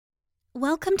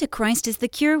Welcome to Christ is the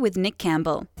Cure with Nick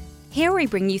Campbell. Here we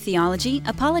bring you theology,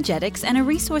 apologetics, and a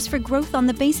resource for growth on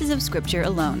the basis of Scripture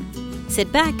alone. Sit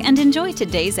back and enjoy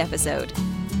today's episode.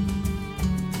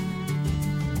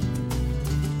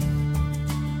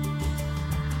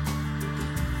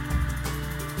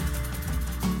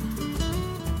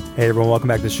 Hey everyone, welcome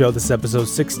back to the show. This is episode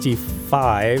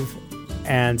 65,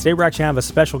 and today we're actually have a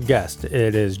special guest.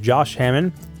 It is Josh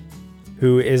Hammond,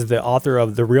 who is the author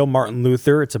of The Real Martin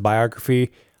Luther. It's a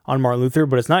biography on Martin Luther,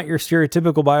 but it's not your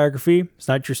stereotypical biography. It's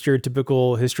not your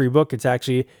stereotypical history book. It's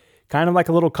actually kind of like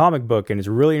a little comic book, and it's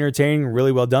really entertaining,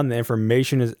 really well done. The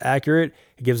information is accurate.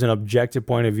 It gives an objective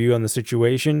point of view on the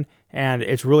situation, and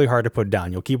it's really hard to put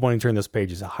down. You'll keep wanting to turn those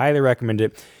pages. I highly recommend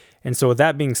it. And so with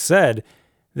that being said,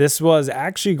 this was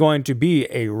actually going to be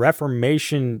a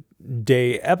Reformation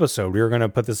Day episode. We were going to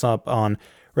put this up on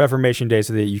Reformation Day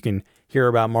so that you can hear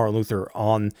about Martin Luther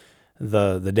on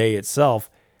the day itself.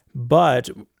 But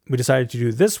we decided to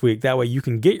do this week. That way you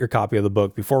can get your copy of the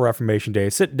book before Reformation Day.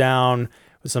 Sit down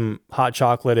with some hot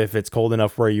chocolate if it's cold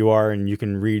enough where you are, and you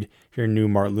can read your new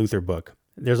Martin Luther book.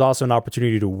 There's also an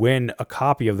opportunity to win a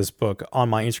copy of this book on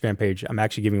my Instagram page. I'm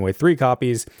actually giving away 3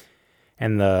 copies.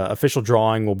 And the official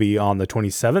drawing will be on the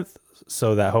 27th,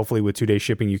 so that hopefully with 2 days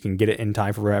shipping, you can get it in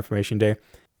time for Reformation Day.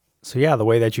 So yeah, the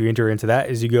way that you enter into that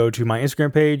is you go to my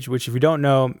Instagram page, which if you don't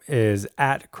know is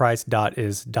at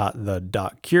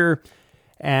christ.is.the.cure,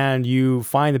 and you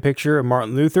find the picture of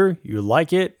Martin Luther, you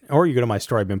like it, or you go to my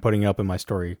story. I've been putting it up in my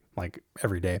story like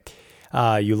every day.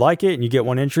 You like it and you get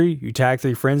 1 entry, you tag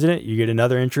 3 friends in it, you get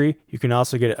another entry. You can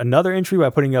also get another entry by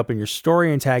putting it up in your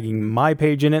story and tagging my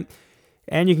page in it.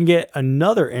 And you can get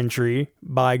another entry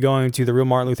by going to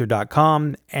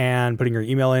therealmartinluther.com and putting your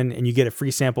email in, and you get a free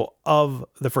sample of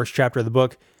the first chapter of the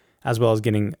book, as well as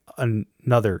getting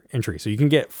another entry. So you can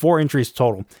get 4 entries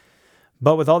total.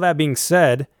 But with all that being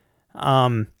said,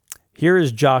 here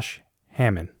is Josh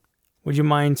Hammond. Would you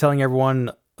mind telling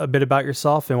everyone a bit about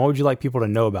yourself, and what would you like people to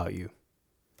know about you?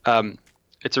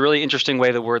 It's a really interesting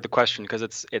way to word the question, because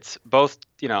it's both,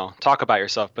 talk about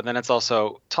yourself, but then it's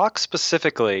also talk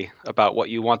specifically about what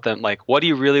you want them, like, what do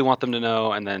you really want them to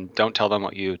know? And then don't tell them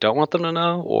what you don't want them to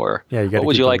know, or what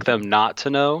would you like them not to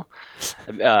know?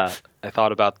 I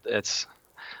thought about I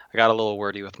got a little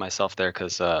wordy with myself there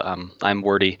because I'm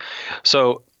wordy.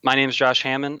 So my name is Josh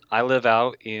Hammond. I live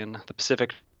out in the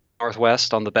Pacific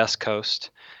Northwest on the Best Coast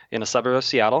in a suburb of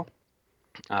Seattle.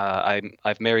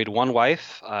 I've married 1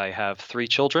 wife. I have 3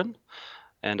 children,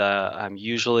 and I'm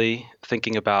usually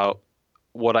thinking about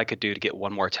what I could do to get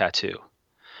 1 more tattoo.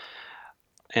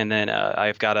 And then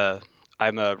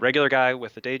I'm a regular guy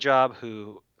with a day job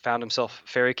who found himself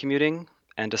ferry commuting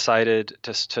and decided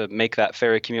to make that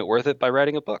ferry commute worth it by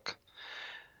writing a book.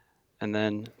 And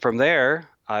then from there,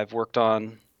 I've worked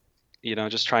on,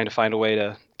 just trying to find a way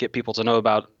to get people to know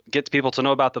about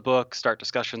the book, start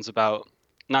discussions about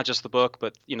not just the book,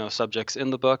 but, subjects in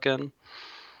the book. And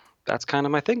that's kind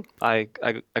of my thing. I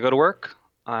go to work,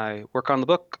 I work on the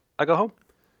book, I go home.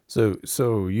 So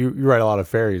you write a lot of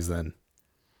ferries then?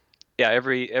 Yeah,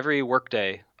 every work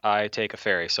day I take a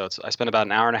ferry. So I spend about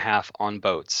an hour and a half on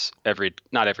boats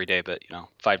not every day, but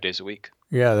 5 days a week.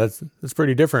 Yeah, that's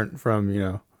pretty different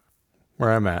from,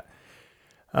 where I'm at.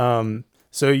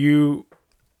 So you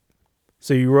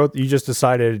just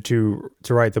decided to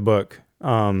write the book.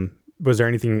 Was there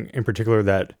anything in particular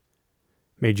that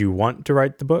made you want to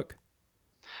write the book?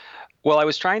 Well, I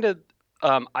was trying to.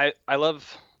 I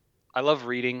love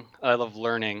reading. I love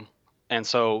learning, and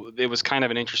so it was kind of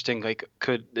an interesting.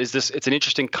 It's an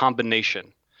interesting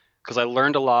combination, because I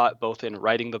learned a lot both in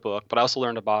writing the book, but I also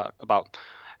learned about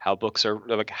how books are,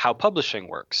 like how publishing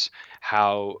works,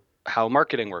 how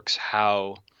marketing works,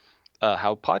 how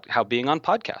being on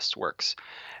podcasts works.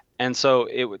 And so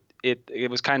it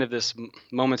was kind of this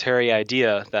momentary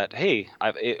idea that, hey,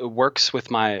 it works with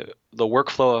the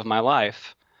workflow of my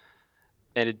life,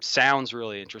 and it sounds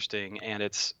really interesting. And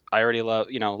I already love,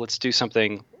 let's do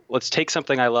something. Let's take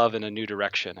something I love in a new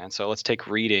direction. And so let's take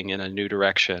reading in a new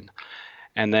direction.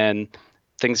 And then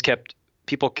things kept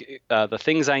the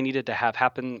things I needed to have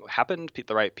happened.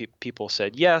 The right people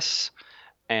said yes,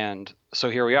 and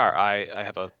so here we are. I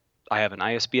have an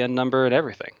ISBN number and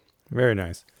everything. Very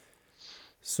nice.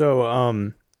 So,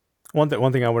 one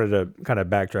thing I wanted to kind of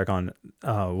backtrack on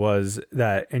was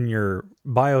that in your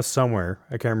bio somewhere,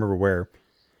 I can't remember where,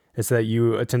 it said that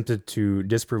you attempted to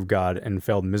disprove God and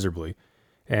failed miserably.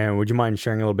 And would you mind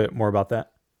sharing a little bit more about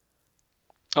that?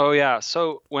 Oh yeah.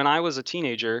 So when I was a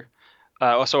teenager,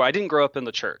 so I didn't grow up in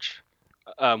the church.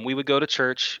 We would go to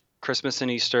church Christmas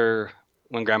and Easter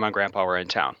when Grandma and Grandpa were in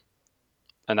town,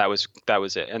 and that was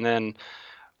it. And then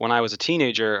when I was a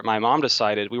teenager, my mom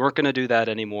decided we weren't going to do that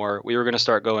anymore. We were going to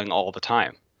start going all the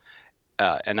time.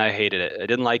 And I hated it. I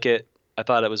didn't like it. I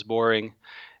thought it was boring.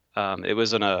 It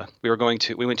was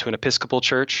we went to an Episcopal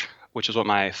church, which is what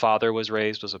my father was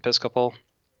raised, was Episcopal.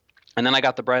 And then I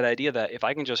got the bright idea that if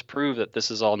I can just prove that this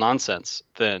is all nonsense,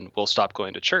 then we'll stop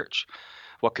going to church.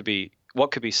 What could be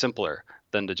simpler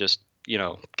than to just,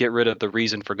 get rid of the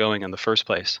reason for going in the first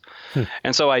place?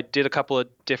 And so I did a couple of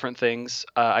different things.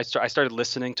 I started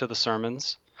listening to the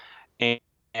sermons, and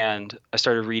I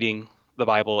started reading the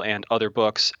Bible and other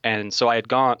books. And so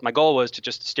my goal was to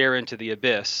just stare into the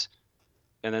abyss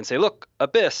and then say, look,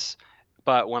 abyss.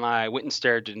 But when I went and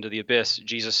stared into the abyss,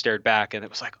 Jesus stared back, and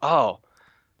it was like, oh,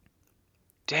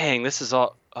 dang, this is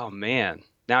all, oh man,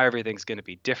 now everything's going to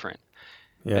be different.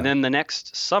 Yeah. And then the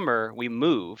next summer we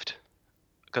moved,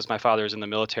 because my father was in the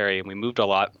military, and we moved a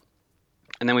lot.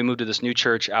 And then we moved to this new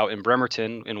church out in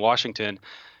Bremerton in Washington.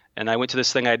 And I went to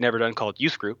this thing I'd never done called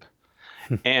youth group.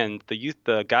 And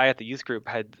the guy at the youth group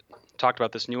had talked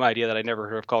about this new idea that I'd never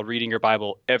heard of called reading your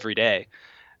Bible every day.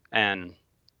 And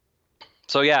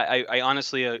so, yeah, I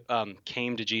honestly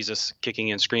came to Jesus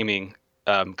kicking and screaming,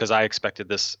 because I expected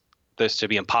this to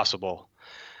be impossible.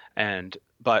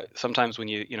 But sometimes when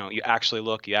you actually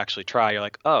look, you actually try, you're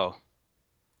like, oh,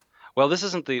 well, this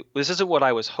isn't what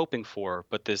I was hoping for,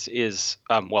 but this is,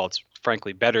 it's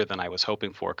frankly better than I was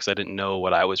hoping for, because I didn't know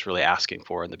what I was really asking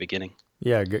for in the beginning.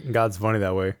 Yeah, God's funny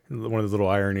that way. One of those little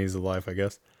ironies of life, I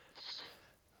guess.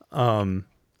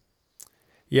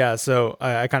 Yeah, so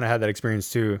I kind of had that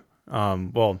experience too.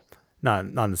 Well, not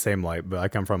in the same light, but I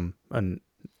come from an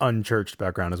unchurched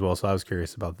background as well, so I was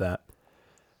curious about that.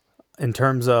 In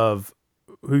terms of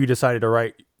who you decided to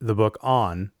write the book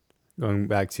on, going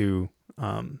back to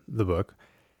the book,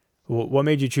 what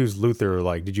made you choose Luther?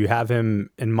 Like, did you have him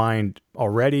in mind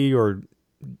already, or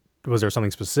was there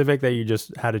something specific that you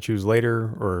just had to choose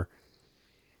later, or?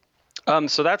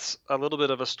 So that's a little bit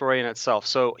of a story in itself.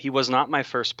 So he was not my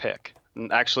first pick.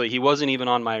 Actually, he wasn't even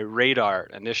on my radar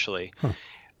initially. Huh.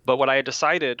 But what I had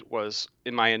decided was,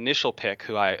 in my initial pick,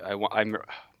 who I'm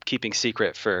keeping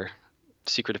secret for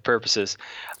secretive purposes,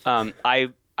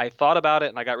 I thought about it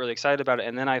and I got really excited about it.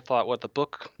 And then I thought what the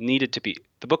book needed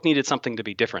something to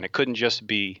be different. It couldn't just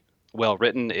be well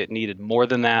written. It needed more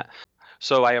than that.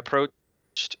 So I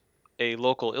approached a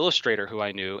local illustrator who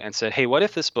I knew and said, hey, what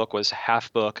if this book was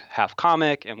half book, half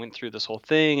comic, and went through this whole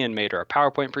thing and made her a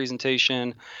PowerPoint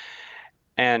presentation?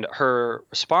 And her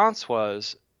response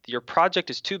was, your project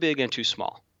is too big and too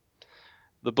small.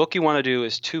 The book you want to do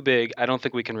is too big. I don't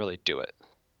think we can really do it.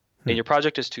 And your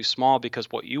project is too small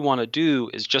because what you want to do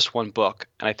is just one book.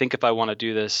 And I think if I want to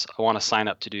do this, I want to sign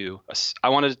up to I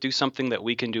want to do something that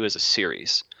we can do as a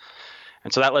series.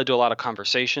 And so that led to a lot of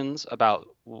conversations about,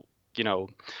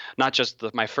 not just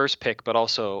my first pick, but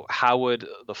also how would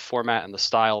the format and the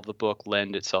style of the book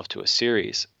lend itself to a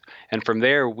series. And from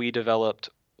there, we developed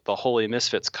the Holy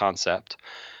Misfits concept.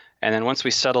 And then once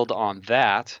we settled on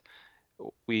that,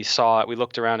 we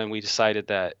looked around and we decided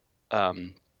that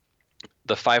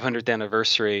the 500th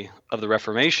anniversary of the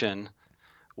Reformation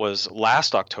was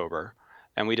last October,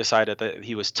 and we decided that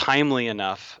he was timely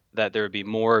enough that there would be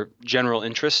more general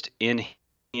interest in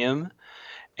him.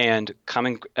 And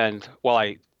while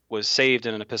I was saved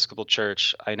in an Episcopal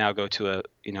church, I now go to a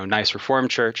nice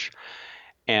Reformed church,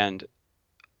 and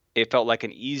it felt like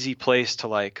an easy place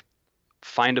to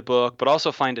find a book, but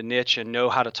also find a niche and know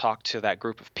how to talk to that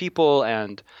group of people.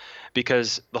 And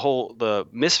because the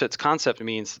Misfits concept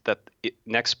means that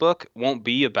next book won't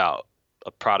be about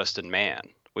a Protestant man.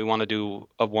 We want to do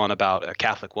one about a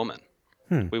Catholic woman.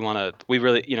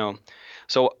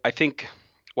 So I think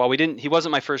while he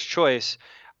wasn't my first choice,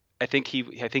 I think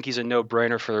he's a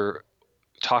no-brainer for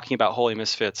talking about Holy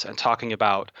Misfits and talking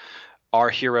about our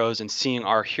heroes and seeing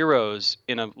our heroes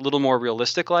in a little more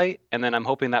realistic light. And then I'm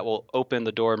hoping that will open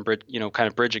the door and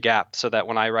bridge a gap so that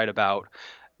when I write about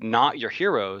not your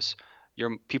heroes,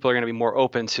 your people are going to be more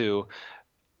open to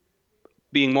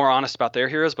being more honest about their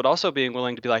heroes, but also being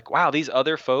willing to be like, wow, these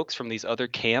other folks from these other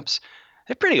camps,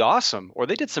 they're pretty awesome, or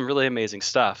they did some really amazing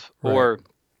stuff, right. Or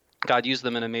God used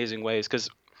them in amazing ways. Because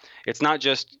it's not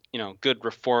just, good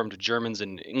Reformed Germans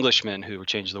and Englishmen who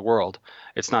changed the world.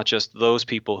 It's not just those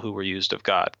people who were used of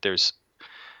God. There's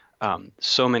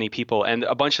so many people, and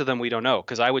a bunch of them we don't know,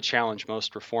 because I would challenge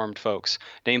most Reformed folks,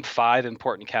 name 5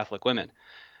 important Catholic women.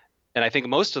 And I think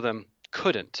most of them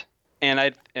couldn't. And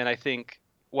I think,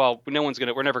 well,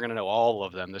 we're never gonna know all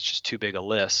of them. That's just too big a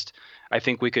list. I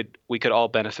think we could all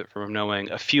benefit from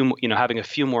knowing a few, having a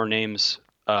few more names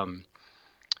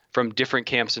from different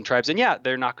camps and tribes. And yeah,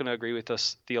 they're not going to agree with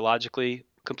us theologically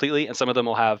completely, and some of them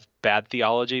will have bad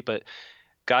theology, but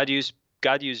God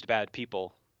used bad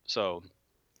people, so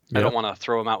I don't want to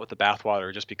throw them out with the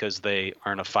bathwater just because they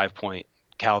aren't a 5-point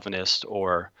Calvinist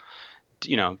or,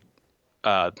 you know,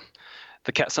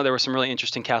 so there were some really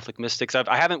interesting Catholic mystics.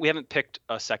 We haven't picked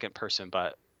a second person,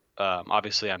 but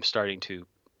obviously I'm starting to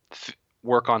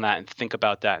work on that and think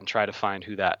about that and try to find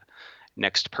who that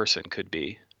next person could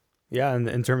be. Yeah, and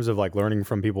in terms of like learning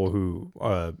from people who,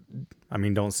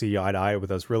 don't see eye to eye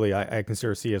with us, really, I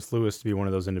consider C.S. Lewis to be one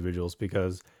of those individuals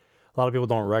because a lot of people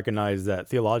don't recognize that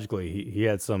theologically he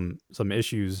had some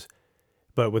issues,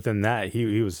 but within that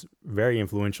he was very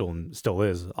influential and still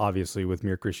is, obviously, with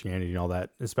Mere Christianity and all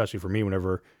that, especially for me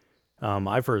whenever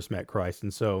I first met Christ.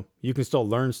 And so you can still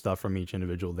learn stuff from each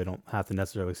individual. They don't have to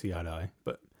necessarily see eye to eye.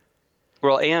 But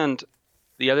well, and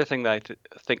the other thing that I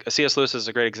think C.S. Lewis is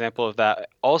a great example of that,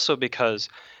 also because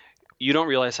you don't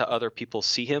realize how other people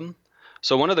see him.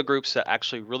 So one of the groups that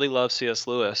actually really love C.S.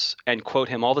 Lewis and quote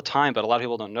him all the time, but a lot of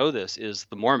people don't know this, is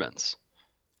the Mormons.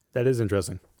 That is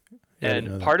interesting. Yeah,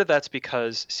 and part of that's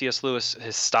because C.S. Lewis,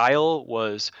 his style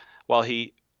was, while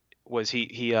he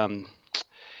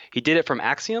did it from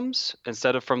axioms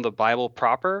instead of from the Bible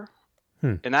proper.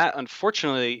 And that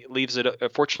unfortunately leaves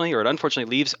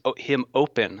him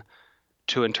open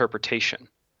to interpretation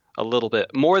a little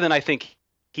bit more than I think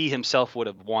he himself would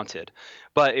have wanted.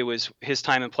 But it was his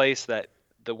time and place that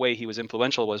the way he was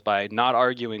influential was by not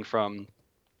arguing from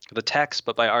the text,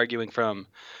 but by arguing from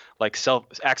like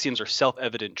axioms or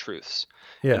self-evident truths.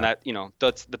 Yeah. And that,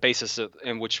 that's the basis of,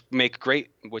 and which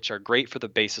are great for the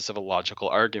basis of a logical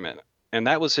argument. And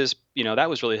that was that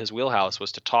was really his wheelhouse,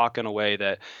 was to talk in a way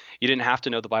that you didn't have to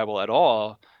know the Bible at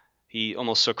all. He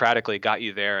almost Socratically got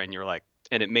you there, and you're like,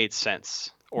 and it made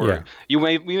sense. Or you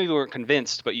maybe weren't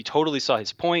convinced, but you totally saw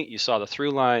his point. You saw the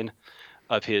through line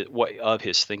of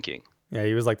his thinking. Yeah,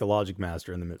 he was like the logic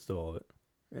master in the midst of all of it.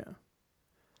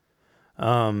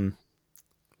 Yeah.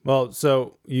 Well,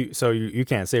 so you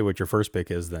can't say what your first pick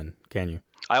is, then, can you?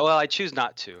 I choose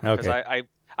not to, because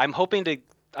I'm hoping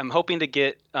to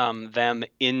get them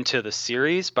into the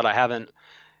series, but I haven't.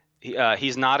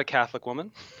 He's not a Catholic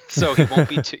woman, so he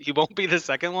won't be the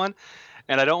second one,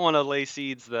 and I don't want to lay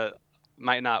seeds that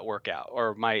might not work out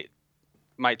or might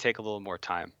take a little more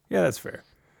time. Yeah, that's fair.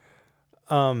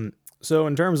 So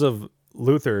in terms of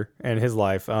Luther and his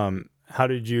life, how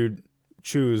did you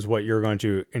choose what you're going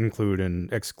to include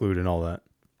and exclude and all that?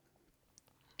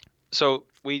 So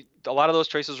a lot of those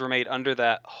choices were made under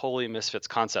that holy misfits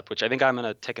concept, which I think I'm going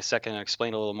to take a second and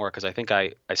explain a little more, because I think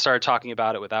I started talking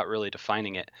about it without really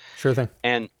defining it. Sure thing.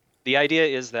 And the idea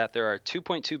is that there are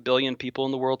 2.2 billion people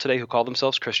in the world today who call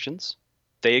themselves Christians.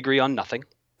 They agree on nothing,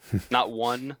 not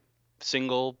one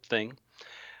single thing.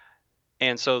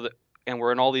 And and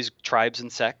we're in all these tribes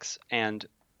and sects, and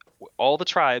all the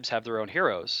tribes have their own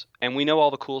heroes, and we know all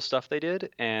the cool stuff they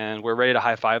did, and we're ready to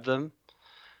high five them.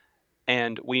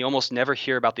 And we almost never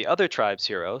hear about the other tribes'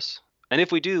 heroes. And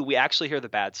if we do, we actually hear the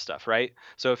bad stuff, right?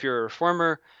 So if you're a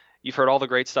reformer, you've heard all the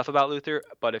great stuff about Luther,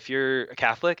 but if you're a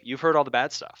Catholic, you've heard all the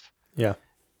bad stuff. Yeah.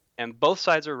 And both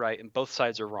sides are right and both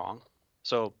sides are wrong.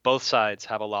 So both sides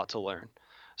have a lot to learn.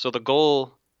 So the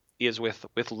goal is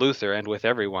with Luther and with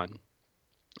everyone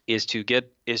is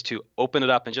to open it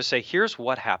up and just say, here's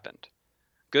what happened.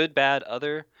 Good, bad,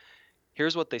 other.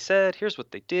 Here's what they said, here's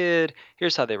what they did,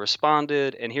 here's how they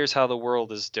responded, and here's how the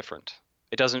world is different.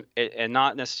 And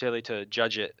not necessarily to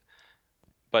judge it,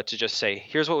 but to just say,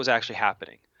 here's what was actually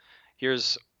happening.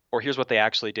 Here's what they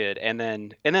actually did. And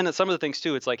then some of the things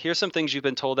too, it's like, here's some things you've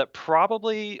been told that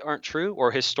probably aren't true,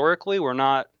 or historically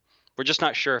we're just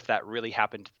not sure if that really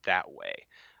happened that way,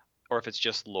 or if it's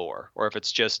just lore, or if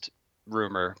it's just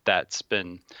rumor that's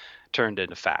been turned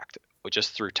into fact,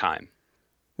 just through time.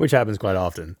 Which happens quite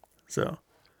often. So,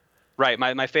 right.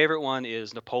 My favorite one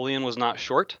is Napoleon was not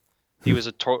short. He was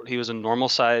a normal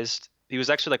sized. He was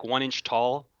actually like 1 inch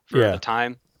tall for the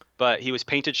time, but he was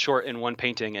painted short in one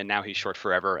painting, and now he's short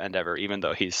forever and ever, even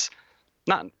though he's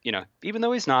not. Even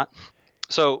though he's not.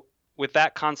 So with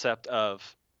that concept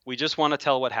of, we just want to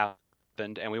tell what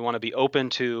happened, and we want to be open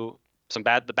to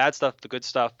the bad stuff, the good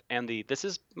stuff, and this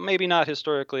is maybe not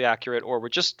historically accurate, or we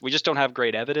just don't have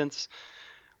great evidence.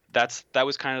 That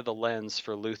was kind of the lens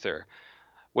for Luther,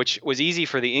 which was easy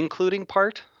for the including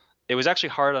part. It was actually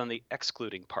hard on the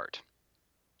excluding part,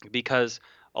 because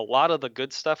a lot of the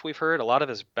good stuff we've heard, a lot of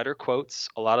his better quotes,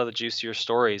 a lot of the juicier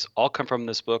stories all come from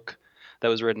this book that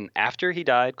was written after he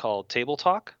died called Table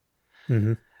Talk,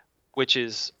 which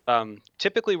is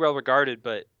typically well regarded,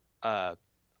 but I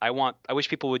wish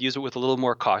people would use it with a little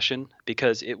more caution,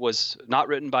 because it was not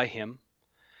written by him.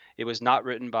 It was not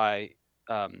written by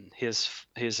his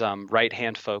right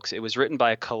hand folks. It was written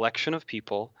by a collection of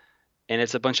people, and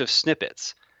it's a bunch of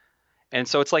snippets. And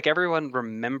so it's like everyone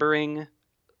remembering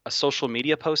a social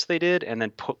media post they did and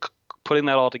then putting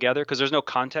that all together, because there's no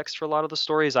context for a lot of the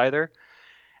stories either.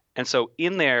 And so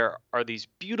in there are these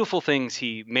beautiful things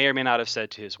he may or may not have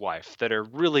said to his wife that are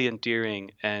really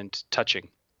endearing and touching.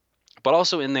 But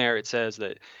also in there, it says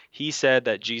that he said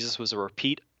that Jesus was a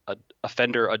repeat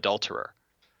offender adulterer.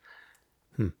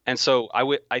 And so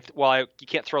you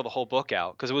can't throw the whole book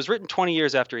out because it was written 20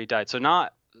 years after he died. So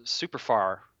not super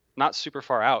far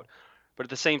out. But at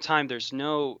the same time,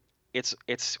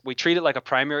 we treat it like a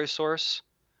primary source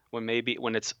when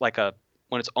it's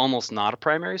almost not a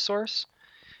primary source.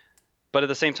 But at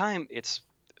the same time,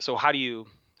 so how do you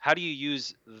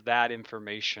use that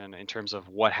information in terms of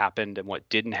what happened and what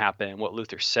didn't happen, what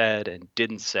Luther said and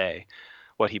didn't say,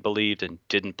 what he believed and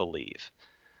didn't believe?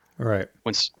 Right.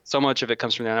 When so much of it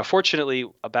comes from there. Now, fortunately,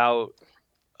 about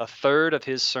a third of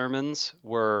his sermons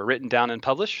were written down and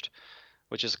published,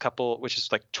 which is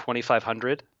like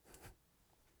 2,500.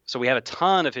 So we have a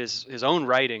ton of his own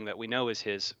writing that we know is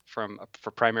his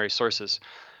for primary sources.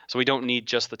 So we don't need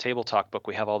just the Table Talk book.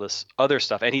 We have all this other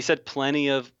stuff. And he said plenty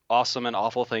of awesome and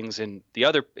awful things in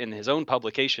his own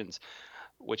publications,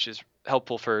 which is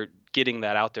helpful for getting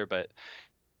that out there. But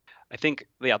I think,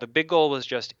 the big goal was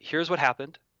just, here's what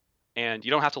happened. And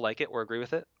you don't have to like it or agree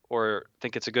with it or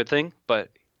think it's a good thing, but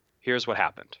here's what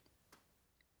happened.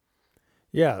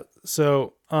 Yeah.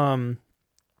 So,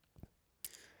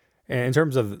 in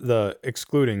terms of the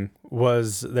excluding,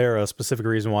 was there a specific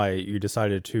reason why you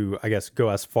decided to, I guess, go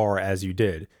as far as you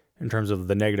did in terms of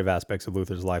the negative aspects of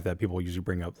Luther's life that people usually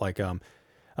bring up? Like,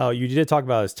 you did talk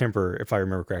about his temper, if I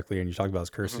remember correctly, and you talked about his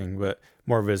cursing, but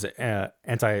more of his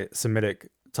anti-Semitic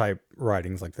type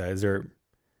writings like that. Is there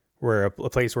a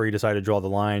place where you decided to draw the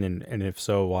line, and if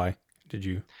so, why did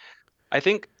you? I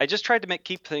think I just tried to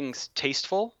keep things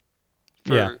tasteful.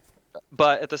 Yeah.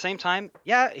 But at the same time,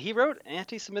 he wrote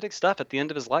anti-Semitic stuff at the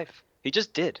end of his life. He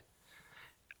just did.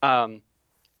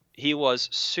 He was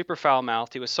super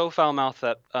foul-mouthed. He was so foul-mouthed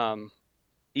that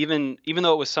even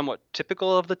though it was somewhat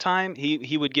typical of the time,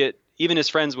 he would get, even his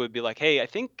friends would be like, "Hey, I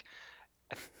think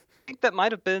that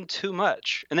might have been too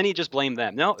much," and then he'd just blame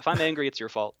them. No, if I'm angry, it's your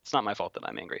fault. It's not my fault that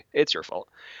I'm angry. It's your fault.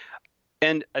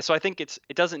 And so I think it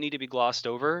doesn't need to be glossed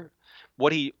over.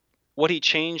 What he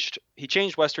changed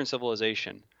Western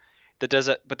civilization. But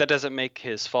that doesn't make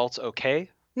his faults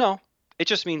okay. No, it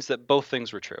just means that both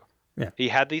things were true. Yeah. He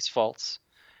had these faults.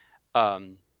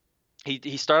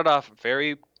 He started off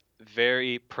very,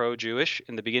 very pro-Jewish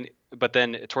in the beginning, but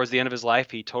then towards the end of his life,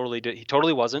 he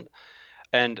totally wasn't.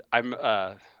 And I'm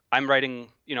writing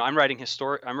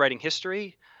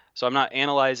history, so I'm not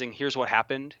analyzing here's what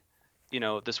happened,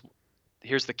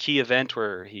 here's the key event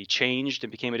where he changed and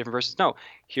became a different person. No,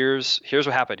 here's what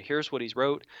happened. Here's what he's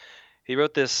wrote. He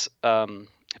wrote this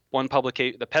one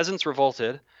publication, The Peasants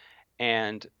Revolted,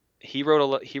 and he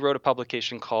wrote a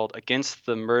publication called Against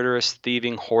the Murderous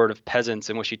Thieving Horde of Peasants,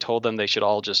 in which he told them they should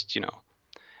all just,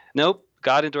 nope,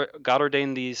 God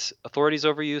ordained these authorities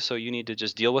over you, so you need to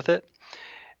just deal with it.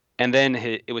 And then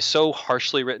it was so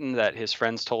harshly written that his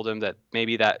friends told him that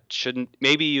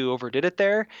maybe you overdid it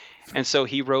there. And so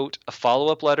he wrote a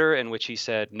follow-up letter in which he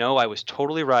said, no, I was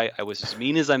totally right. I was as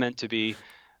mean as I meant to be.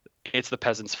 It's the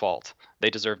peasants' fault.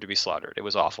 They deserve to be slaughtered. It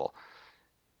was awful.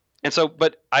 And so,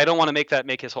 but I don't want to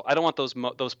make his whole, I don't want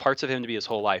those parts of him to be his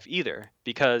whole life either,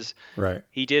 because right.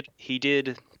 he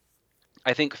did,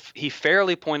 I think he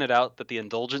fairly pointed out that the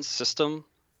indulgence system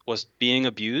was being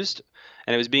abused,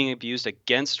 and it was being abused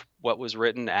against what was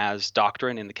written as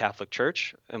doctrine in the Catholic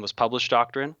Church and was published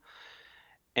doctrine.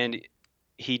 And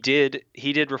he did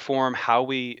reform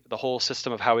the whole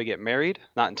system of how we get married,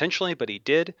 not intentionally, but he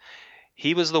did.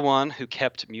 He was the one who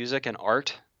kept music and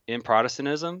art in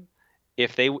Protestantism.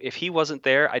 If he wasn't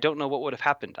there, I don't know what would have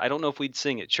happened. I don't know if we'd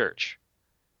sing at church.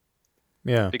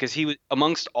 Yeah. Because he was,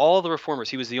 amongst all the reformers,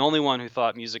 he was the only one who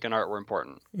thought music and art were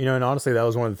important. And honestly, that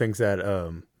was one of the things that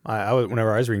I was,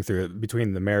 whenever I was reading through it,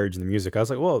 between the marriage and the music, I was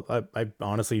like, well, I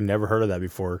honestly never heard of that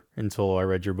before until I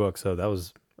read your book. So that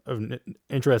was an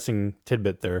interesting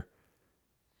tidbit there.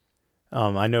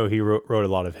 I know he wrote a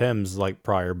lot of hymns like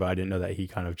prior, but I didn't know that he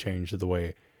kind of changed the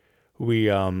way we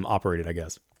operated, I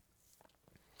guess.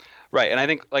 Right. And I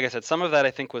think, like I said, some of that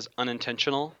I think was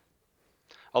unintentional.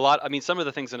 Some of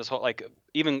the things in his whole, like,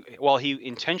 even while he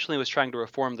intentionally was trying to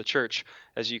reform the church,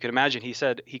 as you can imagine, he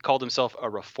said he called himself a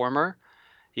reformer.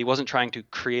 He wasn't trying to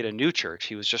create a new church.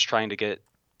 He was just trying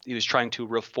to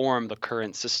reform the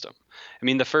current system. I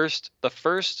mean, the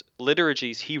first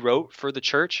liturgies he wrote for the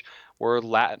church were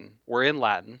in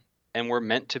Latin, and were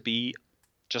meant to be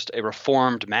just a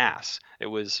reformed mass. It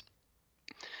was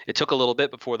It took a little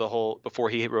bit before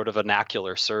he wrote a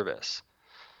vernacular service.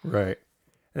 Right.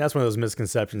 And that's one of those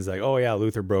misconceptions, like, oh yeah,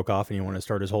 Luther broke off and he wanted to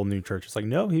start his whole new church. It's like,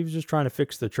 no, he was just trying to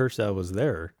fix the church that was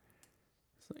there.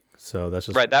 So that's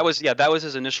just right. That was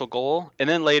his initial goal, and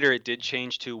then later it did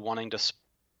change to wanting to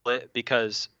split,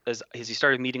 because as he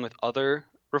started meeting with other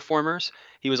reformers,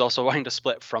 he was also wanting to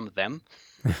split from them.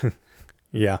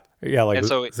 yeah, like, and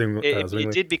so he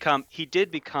did become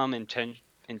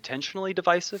intentionally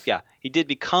divisive. Yeah, he did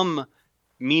become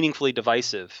meaningfully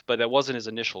divisive, but that wasn't his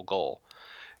initial goal.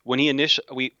 When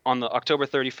on the October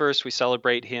 31st, we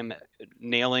celebrate him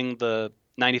nailing the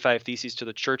 95 Theses to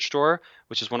the church door,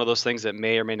 which is one of those things that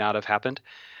may or may not have happened.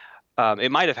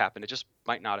 It might have happened. It just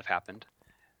might not have happened.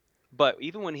 But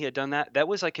even when he had done that, that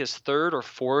was like his third or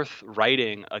fourth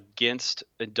writing against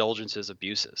indulgences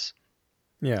abuses.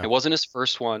 Yeah. It wasn't his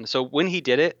first one. So when he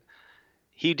did it,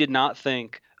 he did not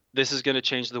think, this is going to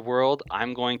change the world.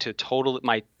 I'm going to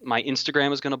my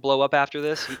Instagram is going to blow up after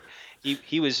this.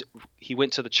 He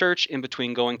went to the church in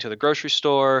between going to the grocery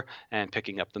store and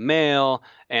picking up the mail,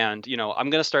 and I'm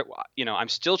going to start. I'm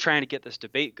still trying to get this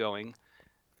debate going,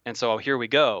 and so here we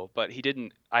go. But he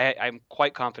didn't. I'm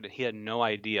quite confident he had no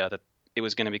idea that it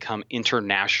was going to become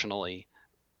internationally,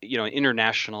 an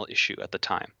international issue at the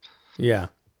time. Yeah.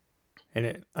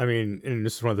 And and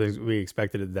this is one of the things we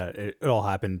expected, that it all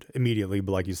happened immediately,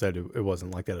 but like you said, it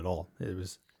wasn't like that at all.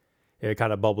 It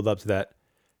kind of bubbled up to that.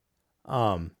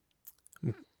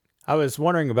 I was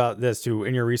wondering about this too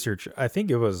in your research. I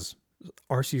think it was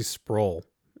R.C. Sproul,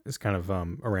 is kind of a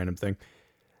random thing,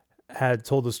 had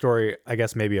told the story, I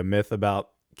guess maybe a myth,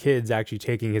 about kids actually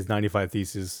taking his 95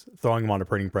 Theses, throwing them on a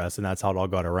printing press, and that's how it all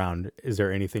got around. Is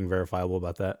there anything verifiable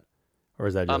about that? Or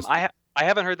is that just... I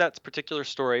haven't heard that particular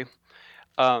story.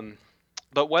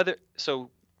 But one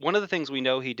of the things we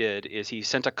know he did is he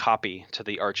sent a copy to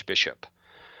the Archbishop,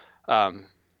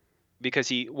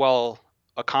 because while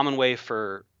a common way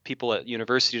for people at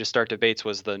university to start debates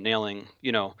was the nailing,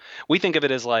 we think of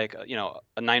it as like, a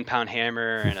 9-pound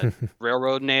hammer and a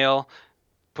railroad nail,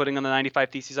 putting on the 95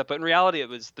 Theses up. But in reality, it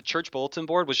was the church bulletin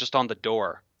board was just on the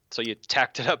door. So you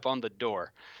tacked it up on the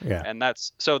door. Yeah. And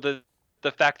that's, so the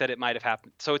fact that it might have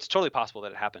happened. So it's totally possible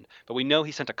that it happened, but we know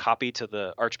he sent a copy to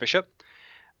the Archbishop.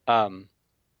 And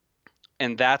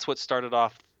that's what started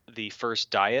off the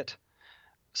first diet.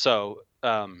 So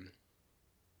I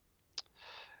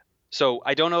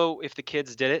don't know if the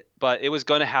kids did it, but it was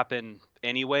going to happen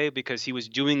anyway, because he was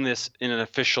doing this in an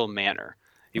official manner.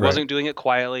 He Right. wasn't doing it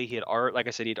quietly. Like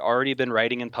I said, he'd already been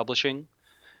writing and publishing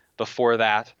before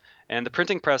that. And the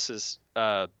printing press is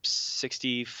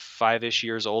 65-ish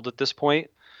years old at this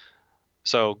point.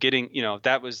 So getting,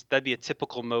 that'd be a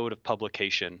typical mode of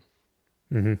publication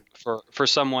for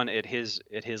someone at his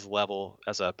level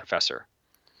as a professor.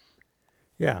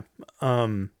 Yeah.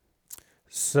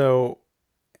 So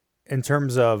in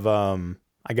terms of,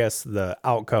 I guess, the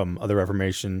outcome of the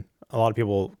Reformation, a lot of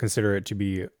people consider it to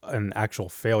be an actual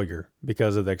failure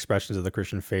because of the expressions of the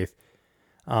Christian faith.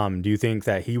 Do you think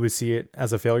that he would see it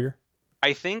as a failure?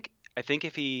 I think if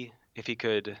he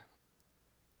could,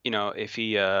 if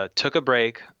he took a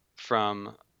break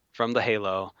from the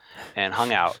halo and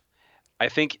hung out, I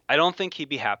don't think he'd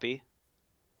be happy,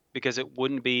 because it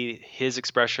wouldn't be his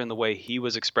expression the way he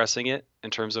was expressing it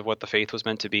in terms of what the faith was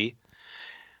meant to be.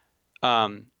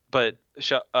 But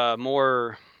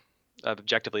more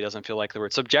objectively, doesn't feel like the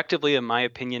word. Subjectively, in my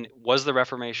opinion, was the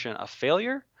Reformation a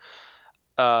failure?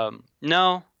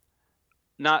 No,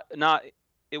 not.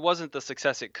 It wasn't the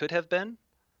success it could have been.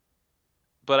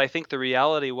 But I think the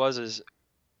reality is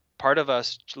part of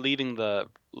us leaving the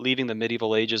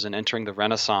medieval ages and entering the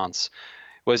Renaissance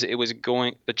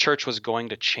the church was going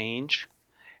to change,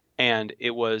 and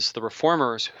it was the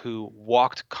reformers who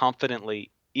walked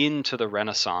confidently into the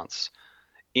Renaissance,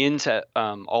 into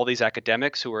all these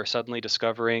academics who are suddenly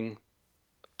discovering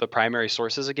the primary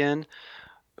sources again,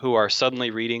 who are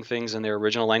suddenly reading things in their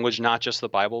original language, not just the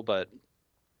Bible, but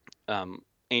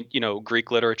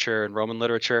Greek literature and Roman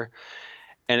literature.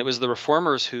 And it was the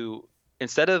reformers who,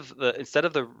 instead of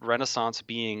the Renaissance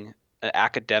being an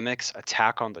academic's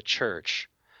attack on the church,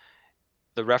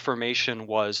 the Reformation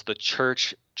was the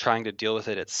church trying to deal with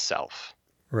it itself.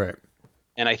 Right.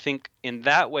 And I think in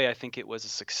that way, it was a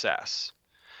success.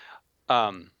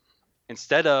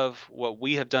 Instead of what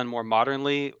we have done more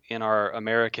modernly in our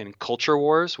American culture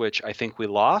wars, which I think we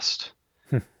lost.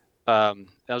 I'll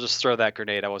just throw that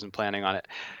grenade. I wasn't planning on it.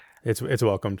 It's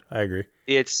welcomed. I agree.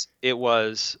 It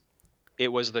was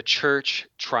the church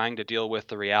trying to deal with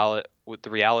the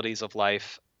realities of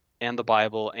life and the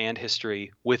Bible and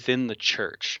history within the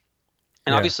church.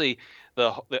 And obviously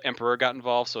the emperor got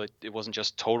involved, so it wasn't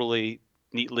just totally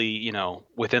neatly,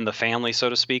 within the family, so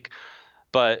to speak.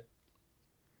 But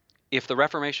if the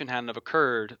Reformation hadn't have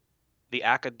occurred, the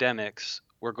academics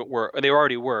they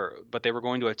already were, but they were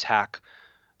going to attack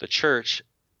the church,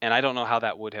 and I don't know how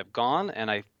that would have gone.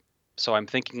 So I'm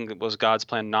thinking it was God's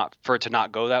plan not for it to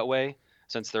not go that way,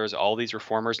 since there's all these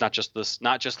reformers, not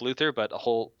just Luther, but a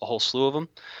whole slew of them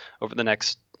over the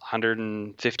next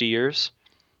 150 years.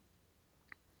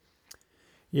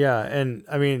 Yeah, and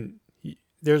I mean,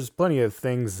 there's plenty of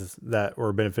things that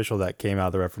were beneficial that came out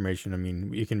of the Reformation. I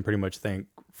mean, you can pretty much thank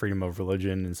freedom of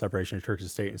religion and separation of church and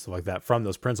state and stuff like that from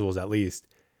those principles, at least.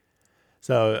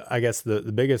 So I guess the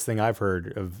biggest thing I've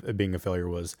heard of it being a failure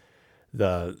was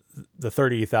the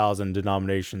 30,000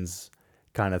 denominations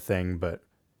kind of thing. But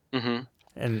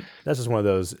and that's just one of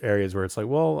those areas where it's like,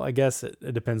 well, I guess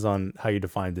it depends on how you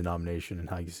define denomination and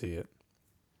how you see it.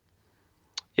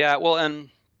 Yeah, well, and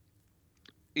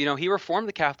he reformed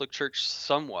the Catholic Church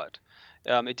somewhat.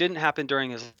 It didn't happen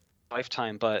during his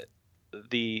lifetime, but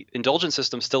the indulgence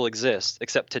system still exists,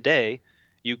 except today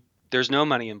there's no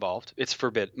money involved. It's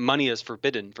forbidden. Money is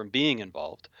forbidden from being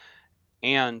involved.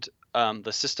 And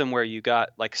the system where you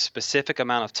got like specific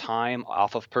amount of time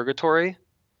off of purgatory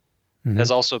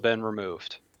has also been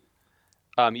removed.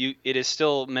 It is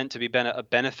still meant to be a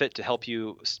benefit to help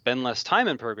you spend less time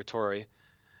in purgatory,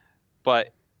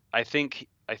 but I think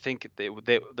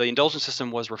the indulgence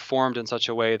system was reformed in such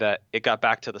a way that it got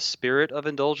back to the spirit of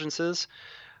indulgences,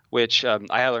 which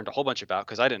I learned a whole bunch about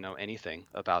because I didn't know anything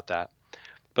about that.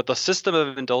 But the system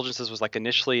of indulgences was like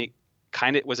initially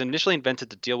invented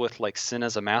to deal with like sin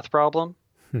as a math problem.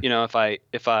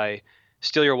 If I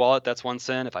steal your wallet, that's one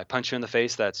sin. If I punch you in the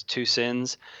face, that's two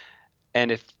sins.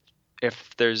 And if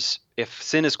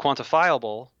sin is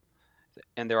quantifiable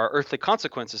and there are earthly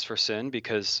consequences for sin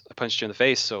because I punched you in the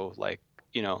face, so like,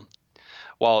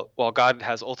 while God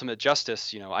has ultimate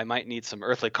justice, I might need some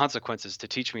earthly consequences to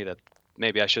teach me that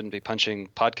maybe I shouldn't be punching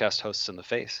podcast hosts in the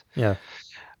face. Yeah.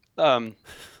 And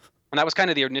that was kind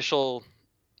of the initial,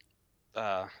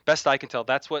 best I can tell,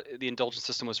 that's what the indulgence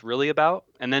system was really about.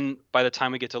 And then by the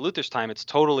time we get to Luther's time, it's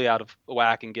totally out of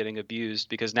whack and getting abused,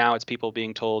 because now it's people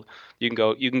being told you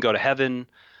can go to heaven.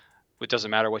 It doesn't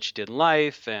matter what you did in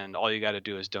life, and all you got to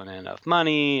do is donate enough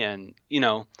money. And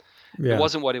it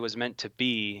wasn't what it was meant to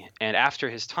be. And after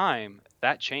his time,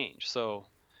 that changed. So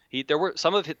there were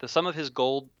some of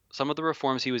the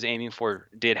reforms he was aiming for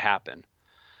did happen.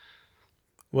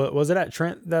 Well, was it at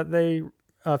Trent that they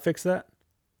fixed that?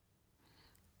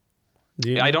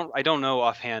 I don't know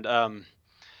offhand.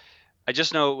 I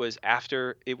just know it was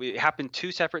after it happened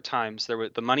two separate times.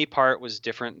 The money part was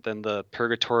different than the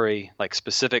purgatory, like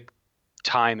specific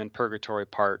time and purgatory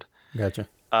part. Gotcha.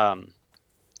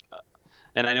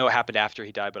 And I know it happened after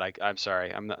he died, but I'm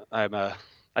sorry. I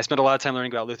spent a lot of time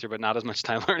learning about Luther, but not as much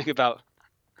time learning about.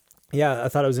 Yeah, I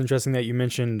thought it was interesting that you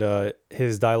mentioned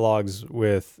his dialogues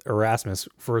with Erasmus.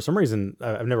 For some reason,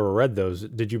 I've never read those.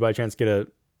 Did you by chance get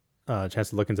a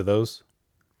chance to look into those?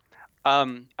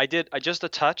 I did. I just a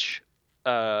touch.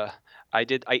 I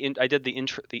did the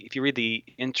intro. If you read the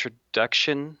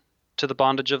introduction to The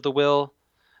Bondage of the Will,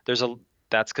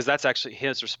 that's actually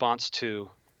his response to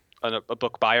a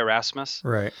book by Erasmus.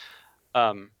 Right.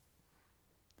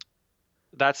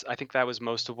 I think that was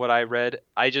most of what I read.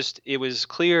 It was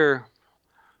clear.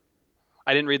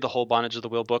 I didn't read the whole Bondage of the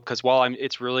Will book because while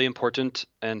it's really important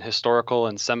and historical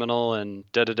and seminal and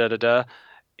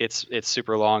it's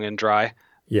super long and dry.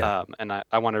 Yeah. And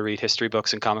I want to read history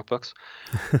books and comic books.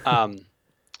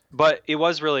 But it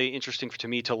was really interesting to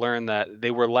me to learn that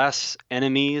they were less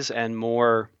enemies and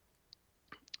more.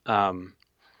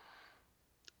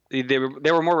 They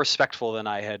were more respectful than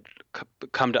I had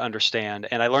come to understand,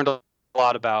 and I learned a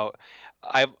lot about.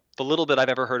 The little bit I've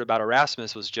ever heard about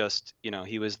Erasmus was just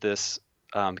he was this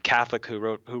Catholic who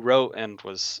wrote and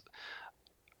was.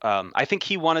 I think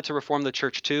he wanted to reform the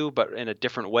church too, but in a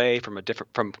different way, from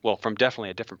definitely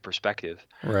a different perspective.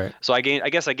 Right. So I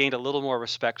guess I gained a little more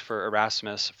respect for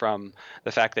Erasmus from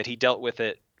the fact that he dealt with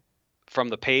it from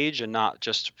the page and not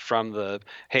just from the,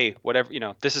 hey, whatever,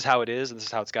 this is how it is and this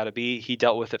is how it's got to be. He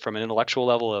dealt with it from an intellectual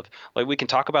level of like, we can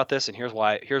talk about this and here's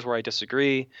where I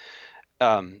disagree.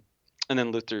 And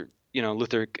then Luther,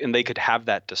 and they could have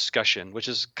that discussion, which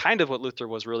is kind of what Luther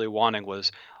was really wanting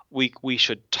was we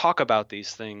should talk about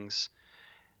these things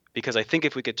because I think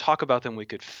if we could talk about them, we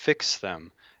could fix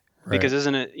them. Right. Because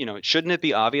isn't it, shouldn't it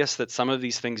be obvious that some of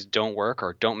these things don't work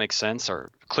or don't make sense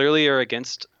or clearly are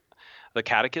against the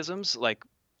catechisms,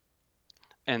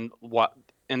 and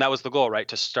that was the goal, right?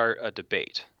 To start a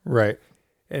debate. Right.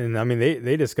 And I mean,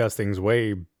 they discuss things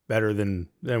way better than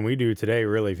we do today,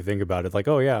 really, if you think about it. Like,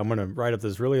 oh yeah, I'm gonna write up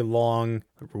this really long,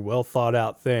 well thought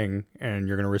out thing, and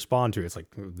you're gonna respond to it. It's like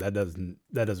that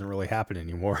doesn't really happen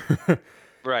anymore.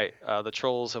 Right. The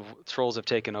trolls have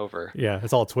taken over. Yeah,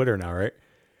 it's all Twitter now, right?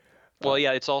 Well,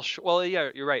 yeah, it's all well,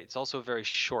 yeah, you're right. It's also very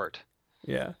short.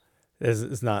 Yeah,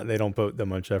 it's not. They don't put that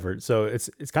much effort, so it's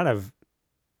kind of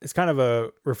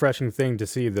a refreshing thing to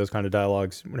see those kind of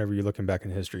dialogues whenever you're looking back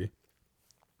in history.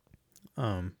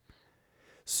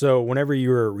 So whenever you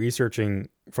were researching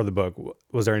for the book,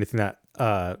 was there anything that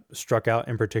struck out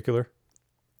in particular?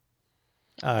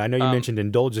 I know you mentioned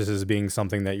indulgences as being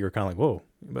something that you were kind of like, whoa,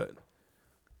 but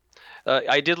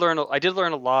I did learn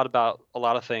a lot about a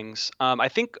lot of things. I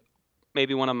think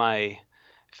maybe one of my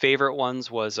favorite ones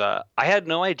was I had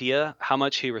no idea how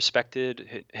much he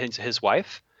respected his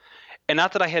wife, and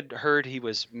not that I had heard he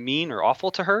was mean or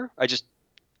awful to her. I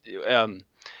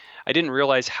didn't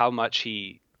realize how much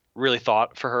he really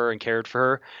thought for her and cared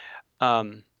for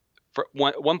her. For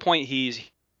one point, he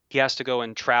has to go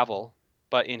and travel,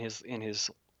 but he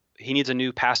needs a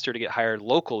new pastor to get hired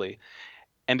locally,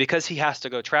 and because he has to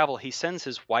go travel, he sends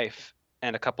his wife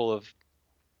and a couple of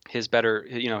his better,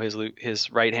 his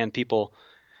right hand people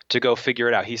to go figure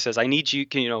it out. He says, "I need you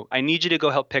to go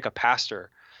help pick a pastor,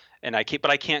 and I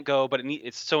can't go, but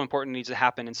it's so important, it needs to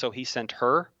happen." And so he sent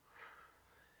her.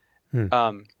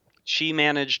 She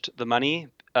managed the money.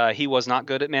 He was not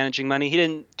good at managing money. He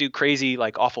didn't do crazy,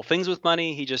 like, awful things with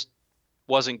money. He just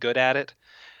wasn't good at it.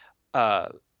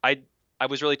 I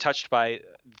was really touched by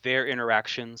their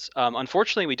interactions.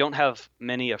 Unfortunately, we don't have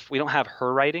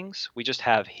her writings. We just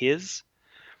have his.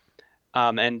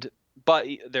 But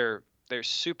they're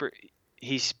super.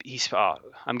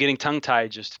 I'm getting tongue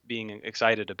tied just being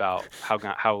excited about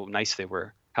how nice they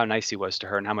were, how nice he was to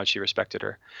her, and how much he respected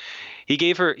her.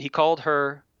 He called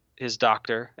her his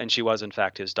doctor, and she was in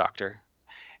fact his doctor,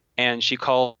 and she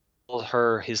called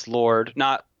her his lord,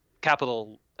 not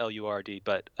capital Lord,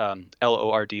 but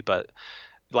Lord, but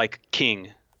like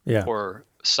king, yeah, or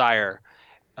sire.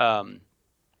 And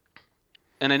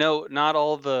I know not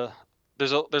all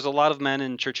there's a lot of men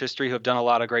in church history who have done a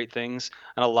lot of great things,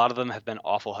 and a lot of them have been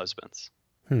awful husbands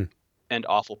and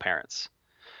awful parents.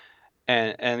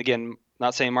 And again,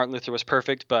 not saying Martin Luther was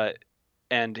perfect,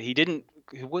 and he didn't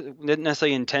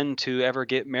necessarily intend to ever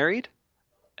get married,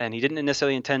 and he didn't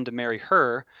necessarily intend to marry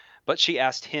her, but she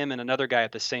asked him and another guy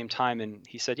at the same time, and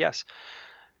he said yes.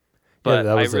 But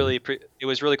it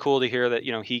was really cool to hear that,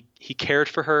 he cared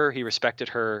for her, he respected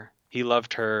her, he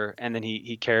loved her, and then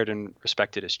he cared and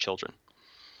respected his children.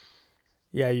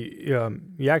 Yeah,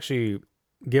 you actually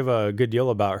give a good deal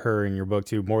about her in your book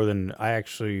too, more than I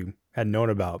actually had known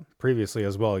about previously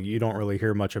as well. You don't really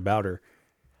hear much about her.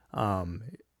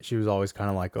 She was always kind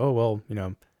of like, oh, well,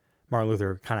 Martin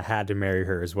Luther kind of had to marry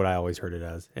her is what I always heard it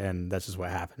as. And that's just what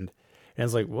happened. And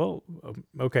it's like, well,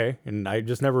 okay. And I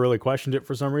just never really questioned it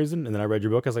for some reason. And then I read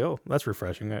your book. I was like, oh, that's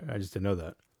refreshing. I just didn't know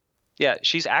that. Yeah,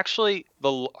 she's actually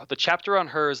the chapter on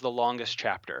her is the longest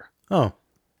chapter. Oh.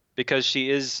 Because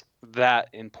she is that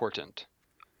important.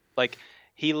 Like,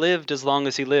 he lived as long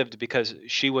as he lived because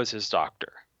she was his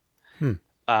doctor.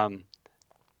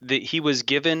 He was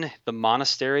given the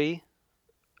monastery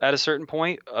at a certain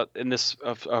point in this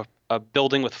a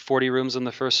building with 40 rooms on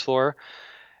the first floor,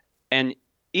 and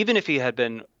even if he had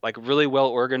been like really well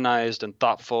organized and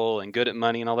thoughtful and good at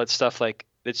money and all that stuff, like,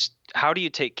 it's how do you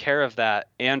take care of that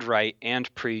and write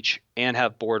and preach and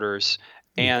have boarders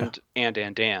and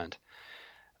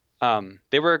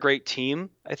they were a great team,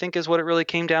 I think, is what it really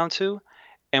came down to.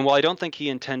 And while I don't think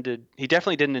he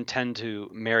definitely didn't intend to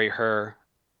marry her.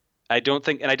 I don't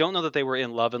know that they were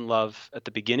in love at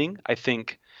the beginning. I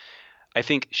think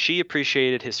she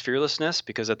appreciated his fearlessness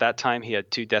because at that time he had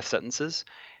 2 death sentences.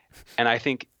 And I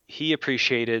think he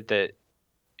appreciated that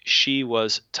she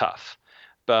was tough.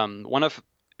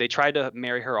 They tried to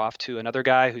marry her off to another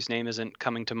guy whose name isn't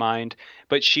coming to mind,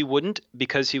 but she wouldn't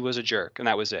because he was a jerk, and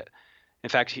that was it. In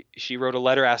fact, she wrote a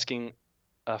letter asking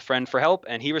a friend for help,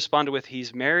 and he responded with,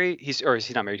 he's not married,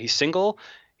 he's single,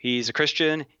 he's a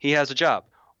Christian, he has a job.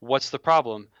 What's the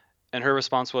problem? And her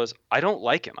response was, I don't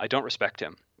like him, I don't respect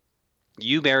him.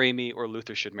 You marry me or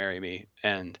Luther should marry me.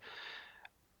 And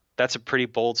that's a pretty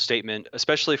bold statement,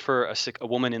 especially for a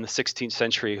woman in the 16th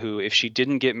century who, if she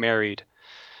didn't get married,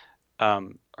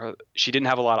 she didn't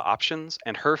have a lot of options,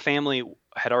 and her family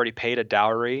had already paid a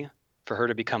dowry for her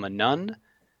to become a nun.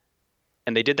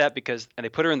 And they did that and they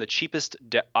put her in the cheapest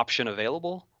option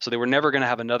available. So they were never going to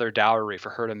have another dowry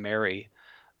for her to marry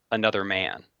another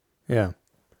man. Yeah.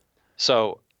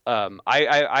 So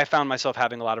I found myself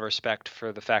having a lot of respect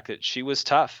for the fact that she was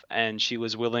tough and she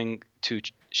was willing to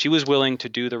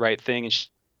do the right thing. And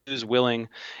who's willing,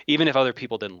 even if other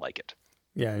people didn't like it.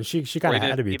 Yeah, and she Or kind of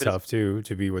had to be even if tough too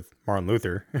to be with Martin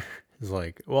Luther. It's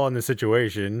like, well, in the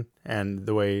situation and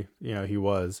the way he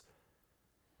was,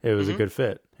 it was a Mhm. good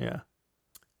fit. Yeah.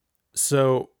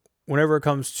 So whenever it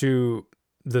comes to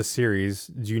the series,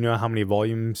 do you know how many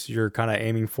volumes you're kind of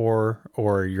aiming for,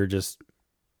 or you're just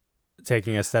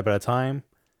taking a step at a time?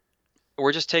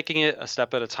 we're just taking it a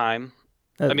step at a time.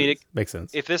 I That mean, makes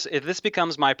sense. if this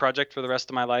becomes my project for the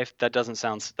rest of my life, that doesn't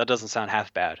sound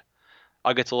half bad.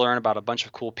 I'll get to learn about a bunch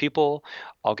of cool people.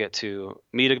 I'll get to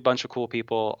meet a bunch of cool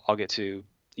people. I'll get to,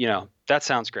 that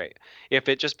sounds great. If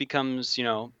it just becomes,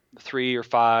 3 or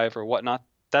 5 or whatnot,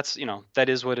 that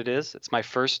is what it is.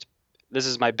 This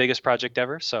is my biggest project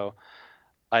ever. So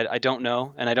I don't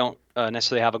know. And I don't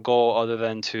necessarily have a goal other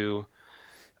than to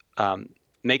um,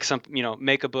 make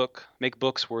a book, make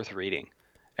books worth reading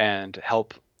and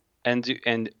help and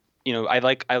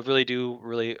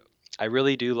I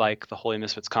really do like the Holy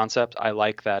Misfits concept. I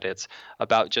like that it's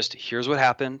about just here's what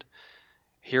happened.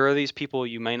 Here are these people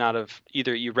you may not have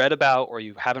either you read about or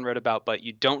you haven't read about, but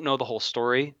you don't know the whole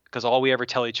story because all we ever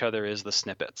tell each other is the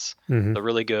snippets, Hmm. the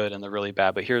really good and the really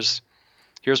bad. But here's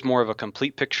more of a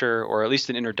complete picture, or at least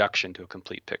an introduction to a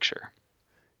complete picture.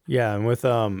 Yeah, and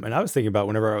and I was thinking about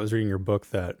whenever I was reading your book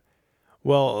that,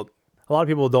 well, a lot of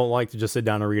people don't like to just sit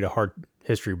down and read a hard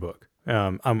history book.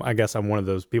 I guess I'm one of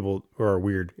those people who are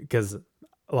weird because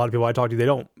a lot of people I talk to, they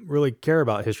don't really care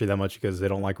about history that much because they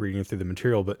don't like reading through the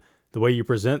material. But the way you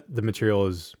present the material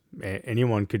is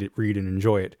anyone could read and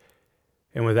enjoy it.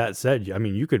 And with that said, I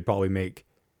mean, you could probably make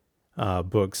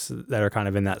books that are kind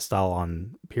of in that style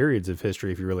on periods of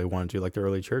history if you really wanted to, like the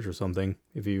early church or something.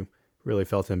 If you really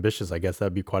felt ambitious, I guess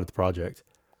that'd be quite the project.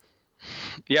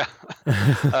 Yeah.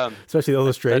 um, Especially the that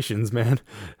illustrations, man.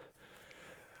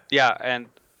 Yeah, and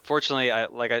fortunately,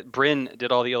 Bryn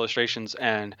did all the illustrations,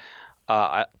 and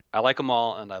I like them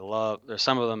all, and there's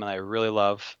some of them, and I really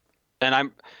love, and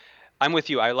I'm with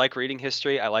you. I like reading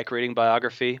history. I like reading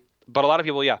biography, but a lot of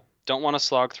people, yeah, don't want to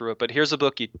slog through it. But here's a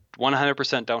book you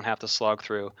 100% don't have to slog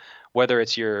through, whether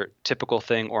it's your typical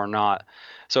thing or not.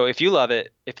 So if you love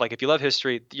it, if you love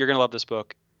history, you're gonna love this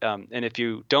book. And if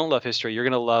you don't love history, you're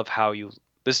gonna love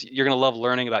you're gonna love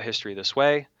learning about history this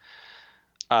way.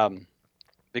 Um,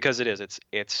 because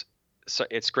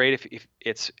it's great if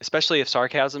it's especially if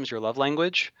sarcasm is your love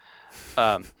language,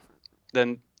 um,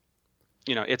 then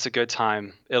it's a good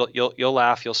time. You'll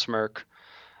laugh, you'll smirk,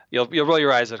 you'll roll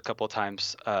your eyes at a couple of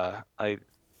times. I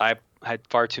had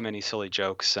far too many silly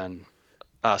jokes, and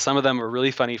some of them were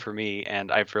really funny for me,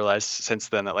 and I've realized since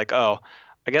then that oh,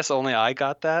 I guess only I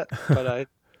got that, but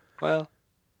well,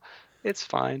 it's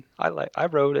fine. I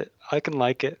wrote it. I can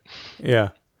like it. Yeah.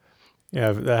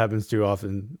 Yeah, that happens too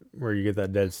often where you get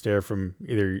that dead stare from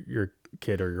either your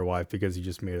kid or your wife because you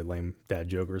just made a lame dad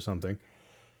joke or something.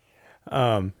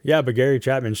 Yeah, but Gary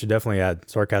Chapman should definitely add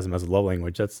sarcasm as a love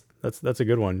language. That's a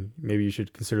good one. Maybe you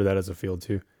should consider that as a field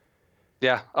too.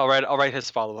 Yeah, I'll write his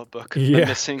follow-up book.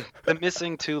 Yeah, The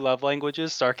missing two love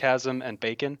languages, sarcasm and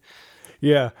bacon.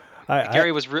 yeah, I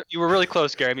You were really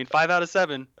close, Gary. I mean, 5 out of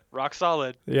 7, rock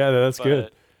solid. yeah, that's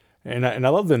good. But And I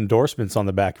love the endorsements on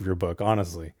the back of your book.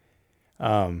 Honestly,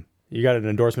 you got an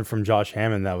endorsement from Josh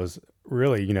Hammond that was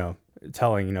really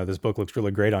telling this book looks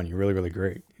really great on you, really really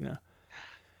great.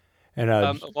 And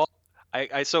well,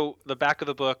 so the back of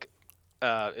the book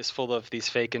is full of these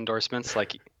fake endorsements,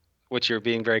 which you're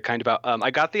being very kind about.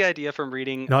 I got the idea from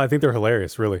reading. no, I think they're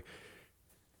hilarious. Really.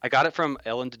 I got it from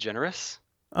Ellen DeGeneres.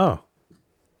 Oh,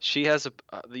 She has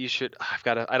you should.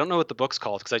 I don't know what the book's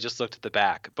called because I just looked at the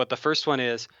back. But the first one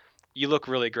is, "You look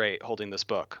really great holding this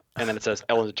book," and then it says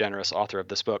Ellen DeGeneres, author of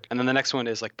this book. And then the next one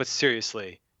is "But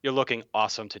seriously, you're looking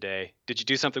awesome today. Did you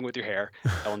do something with your hair?"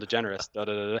 Ellen DeGeneres. Da,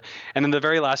 da, da, da. And then the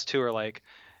very last two are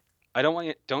 "I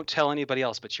don't tell anybody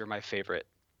else, but you're my favorite."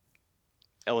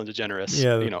 Ellen DeGeneres,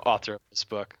 yeah. author of this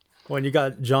book. When you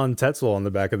got John Tetzel on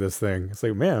the back of this thing, it's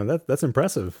like, man, that's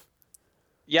impressive.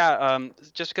 Yeah,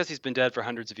 just because he's been dead for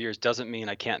hundreds of years doesn't mean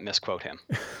I can't misquote him.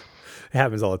 It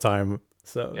happens all the time,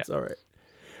 so Yeah. it's all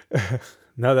right.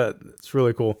 No, that's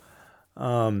really cool.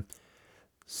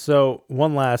 So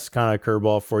one last kind of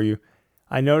curveball for you.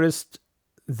 I noticed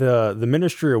the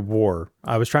Ministry of War.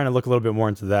 I was trying to look a little bit more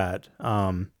into that.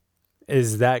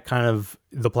 Is that kind of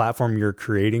the platform you're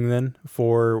creating then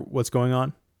for what's going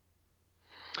on?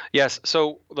 Yes.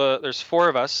 So there's 4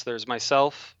 of us. There's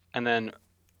myself, and then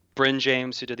Bryn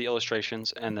James, who did the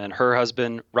illustrations, and then her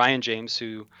husband Ryan James,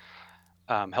 who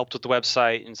helped with the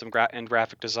website and some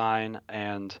graphic design,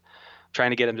 and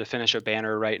trying to get him to finish a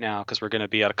banner right now because we're going to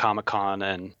be at a Comic-Con,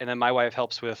 and then my wife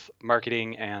helps with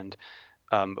marketing and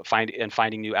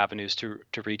finding new avenues to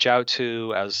reach out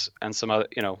to and some other,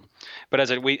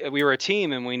 but we were a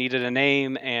team and we needed a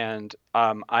name, and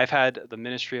I've had the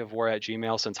Ministry of War at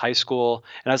Gmail since high school,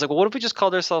 and I was like, well, what if we just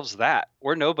called ourselves that?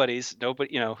 We're nobodies,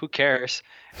 nobody, who cares?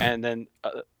 And then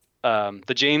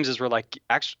the Jameses were like,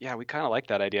 actually, yeah, we kind of like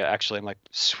that idea. Actually, I'm like,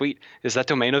 sweet, is that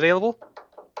domain available?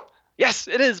 Yes,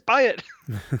 it is. Buy it.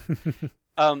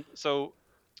 So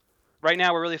right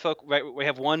now we're really we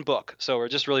have one book, so we're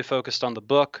just really focused on the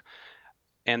book,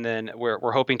 and then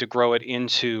we're hoping to grow it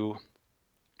into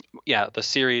the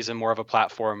series and more of a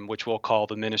platform, which we'll call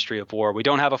the Ministry of War. We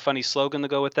don't have a funny slogan to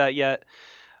go with that yet.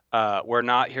 We're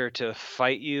not here to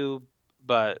fight you,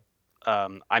 but I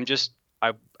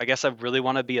guess I really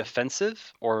want to be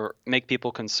offensive or make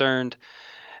people concerned.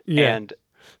 Yeah. And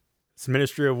it's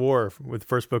Ministry of War with the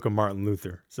first book of Martin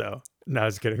Luther. So no, I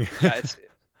was kidding.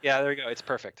 There you go. It's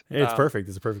perfect. It's perfect.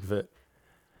 It's a perfect fit.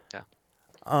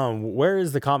 Yeah. Where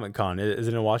is the Comic Con? Is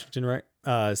it in Washington, right?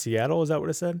 Seattle, is that what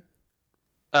it said?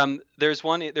 There's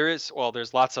one. There's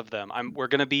lots of them. We're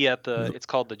going to be at it's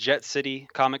called the Jet City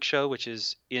Comic Show, which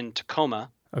is in Tacoma.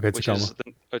 Okay, which Tacoma.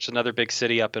 Which is another big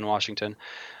city up in Washington.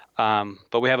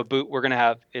 But we have a booth. We're going to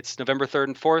have, it's November 3rd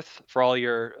and 4th for all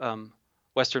your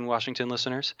Western Washington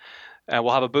listeners.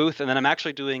 We'll have a booth, and then I'm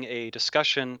actually doing a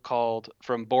discussion called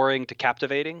From Boring to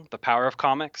Captivating, The Power of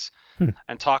Comics,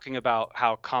 and talking about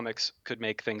how comics could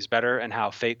make things better and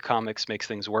how fake comics makes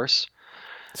things worse.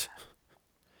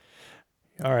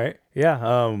 All right.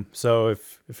 Yeah. So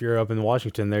if you're up in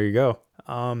Washington, there you go.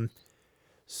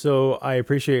 So I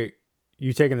appreciate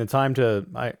you taking the time to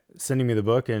sending me the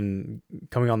book and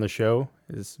coming on the show.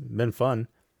 It's been fun.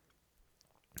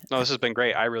 No, this has been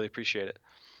great. I really appreciate it.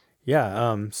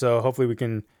 Yeah. So hopefully we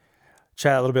can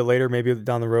chat a little bit later, maybe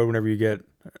down the road whenever you get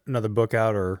another book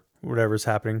out or whatever's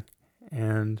happening.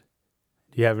 And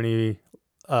do you have any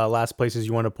last places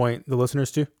you want to point the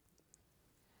listeners to?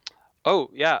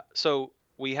 Oh, yeah. So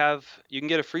you can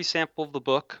get a free sample of the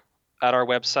book at our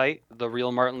website,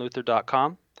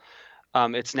 therealmartinluther.com.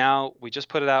 We just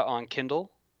put it out on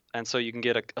Kindle. And so you can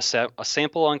get a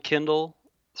sample on Kindle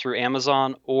through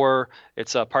Amazon, or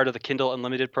it's a part of the Kindle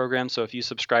Unlimited program. So if you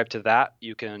subscribe to that,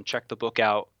 you can check the book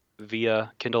out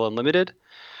via Kindle Unlimited.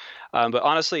 But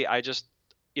honestly, I'd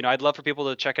love for people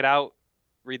to check it out,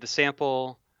 read the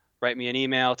sample, write me an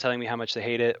email telling me how much they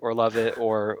hate it or love it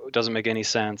or it doesn't make any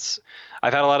sense.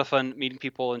 I've had a lot of fun meeting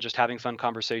people and just having fun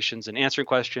conversations and answering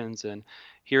questions and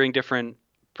hearing different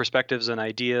perspectives and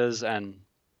ideas. And,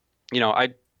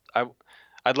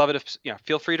 I'd love it if,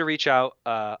 feel free to reach out.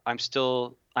 I'm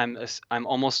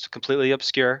almost completely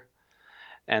obscure.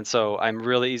 And so I'm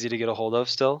really easy to get a hold of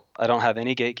still. I don't have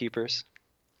any gatekeepers.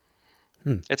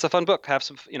 It's a fun book. Have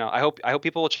some, I hope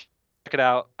people will check it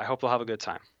out. I hope they'll have a good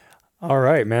time. All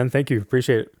right, man. Thank you.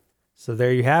 Appreciate it. So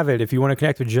there you have it. If you want to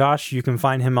connect with Josh, you can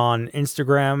find him on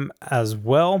Instagram as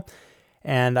well.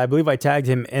 And I believe I tagged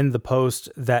him in the post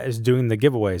that is doing the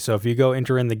giveaway. So if you go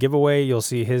enter in the giveaway, you'll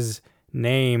see his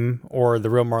name or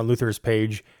the Real Martin Luther's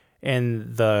page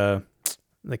in the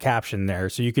caption there.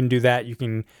 So you can do that. You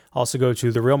can also go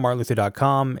to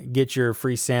therealmartinluther.com, get your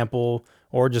free sample,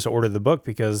 or just order the book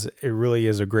because it really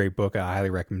is a great book. I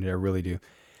highly recommend it. I really do.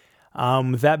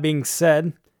 With that being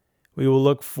said, we will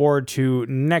look forward to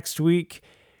next week.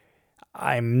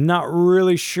 I'm not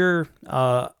really sure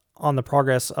on the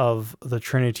progress of the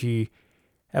Trinity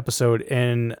episode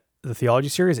in the theology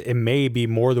series. It may be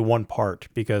more than one part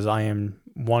because I am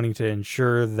wanting to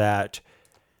ensure that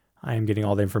I am getting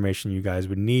all the information you guys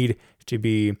would need to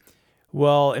be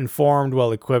well informed,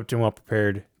 well equipped, and well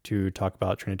prepared to talk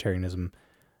about Trinitarianism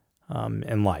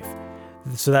in life.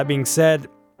 So that being said,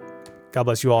 God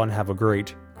bless you all and have a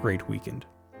great, great weekend.